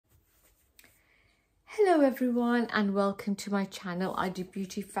Hello everyone and welcome to my channel. I do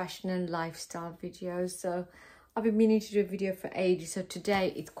beauty, fashion and lifestyle videos. So I've been meaning to do a video for ages. So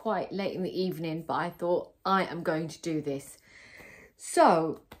today it's quite late in the evening, but I thought I am going to do this.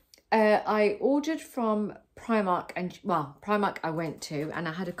 So I ordered from Primark and Primark I went to and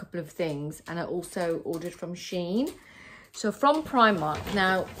I had a couple of things, and I also ordered from Shein. So from Primark,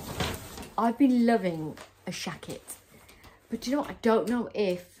 now I've been loving a jacket, but you know what? I don't know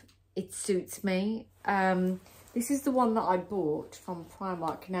if it suits me. This is the one that I bought from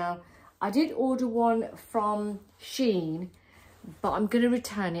Primark. Now I did order one from Shein, but I'm going to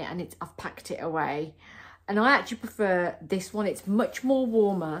return it, and I've packed it away, and I actually prefer this one. It's much more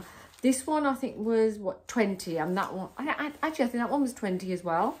warmer. This one I think was what, 20, and that one I think that one was 20 as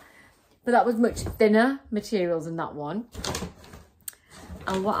well, but that was much thinner materials than that one.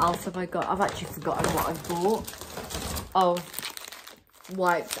 And what else have I got? I've actually forgotten what I've bought. Oh,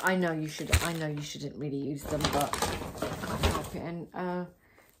 wipes. I know you shouldn't really use them, but I can't help it. And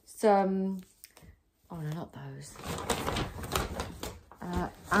some, oh no, not those.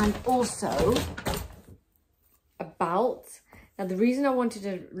 And also a belt. Now the reason I wanted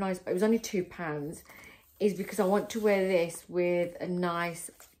a nice, it was only £2, is because I want to wear this with a nice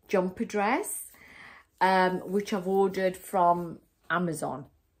jumper dress, which I've ordered from Amazon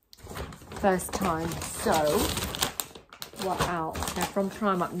first time. So what else? Now from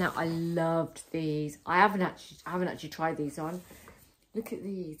Primark. Now I loved these. I haven't actually tried these on. Look at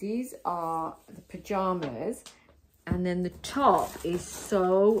these. These are the pajamas, and then the top is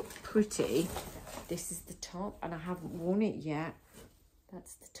so pretty. This is the top, and I haven't worn it yet.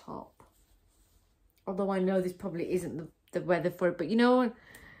 That's the top. Although I know this probably isn't the weather for it, but you know what?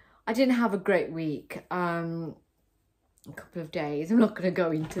 I didn't have a great week. A couple of days. I'm not going to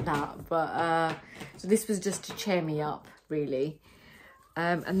go into that, but so this was just to cheer me up, really.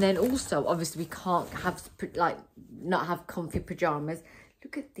 And then also, obviously, we can't have not have comfy pajamas.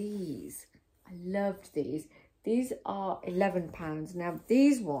 Look at these. I loved these. These are £11. Now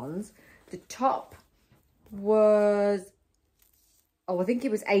these ones, the top was, oh, I think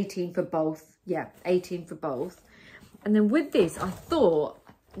it was 18 for both. Yeah, 18 for both. And then with this, I thought,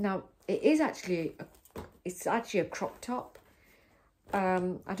 now it is actually it's actually a crop top.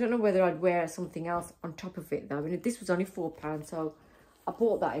 I don't know whether I'd wear something else on top of it though. I mean, this was only £4, so I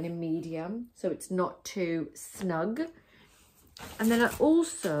bought that in a medium, so it's not too snug. And then I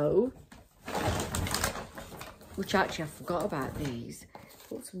also, which actually I forgot about these,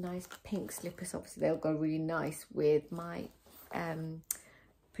 bought some nice pink slippers. Obviously they'll go really nice with my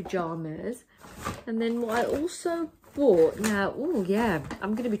pajamas. And then what I also bought, now, oh yeah,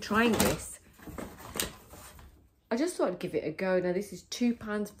 I'm going to be trying this. I just thought I'd give it a go. Now this is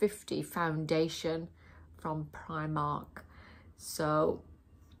 £2.50 foundation from Primark, so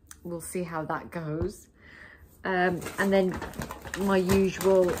we'll see how that goes. And then my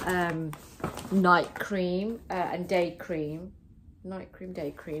usual night cream and day cream,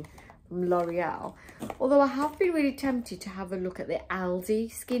 day cream from L'Oreal. Although I have been really tempted to have a look at the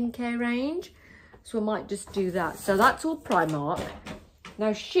Aldi skincare range, so I might just do that. So that's all Primark.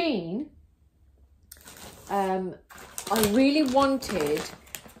 Now Shein, I really wanted,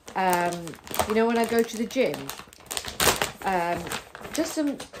 you know, when I go to the gym, just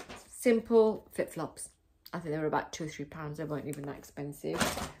some simple flip-flops. I think they were about £2 or £3. They weren't even that expensive.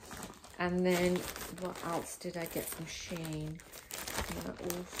 And then what else did I get from Shein? And I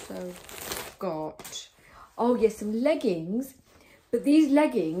also got, oh yes, some leggings. But these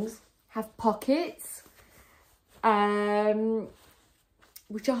leggings have pockets.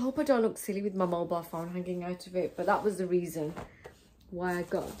 Which I hope I don't look silly with my mobile phone hanging out of it, but that was the reason why I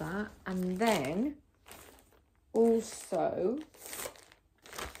got that. And then also,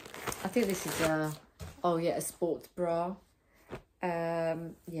 I think this is a, oh yeah, a sports bra.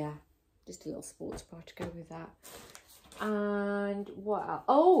 Yeah, just a little sports bra to go with that. And what else?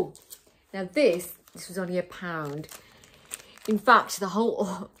 Oh, now this was only £1. In fact,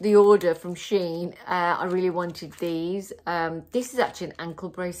 the order from Shein, I really wanted these. This is actually an ankle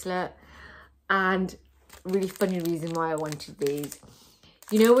bracelet, and a really funny reason why I wanted these.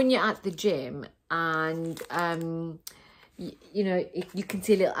 You know, when you're at the gym and, you know, you can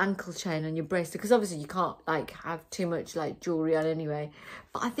see a little ankle chain on your bracelet, because obviously you can't like have too much like jewellery on anyway.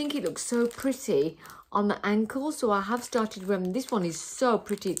 But I think it looks so pretty on the ankle, so I have started wearing. This one is so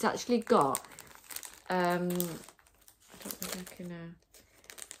pretty. It's actually got, I don't think I can,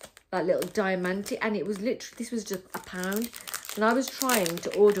 that little diamante, and it was literally, this was just £1, and I was trying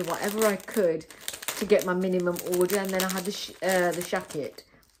to order whatever I could to get my minimum order, and then I had the jacket.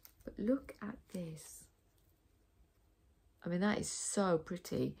 But look at this. I mean, that is so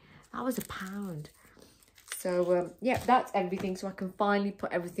pretty. That was £1. So, yeah, that's everything. So I can finally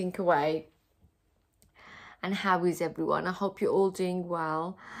put everything away. And how is everyone? I hope you're all doing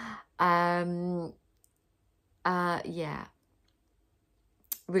well. Yeah.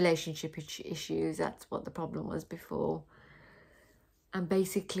 Relationship issues. That's what the problem was before. And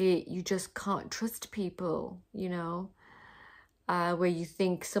basically, you just can't trust people, you know, where you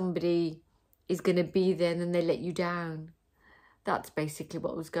think somebody is going to be there and then they let you down. That's basically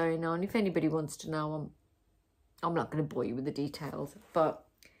what was going on. If anybody wants to know, I'm not going to bore you with the details. But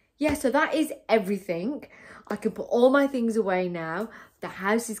yeah, so that is everything. I can put all my things away now. The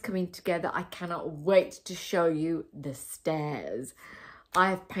house is coming together. I cannot wait to show you the stairs. I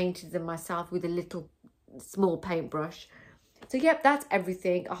have painted them myself with a little small paintbrush. So, yep, that's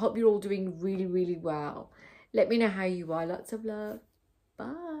everything. I hope you're all doing really, really well. Let me know how you are. Lots of love.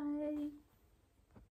 Bye.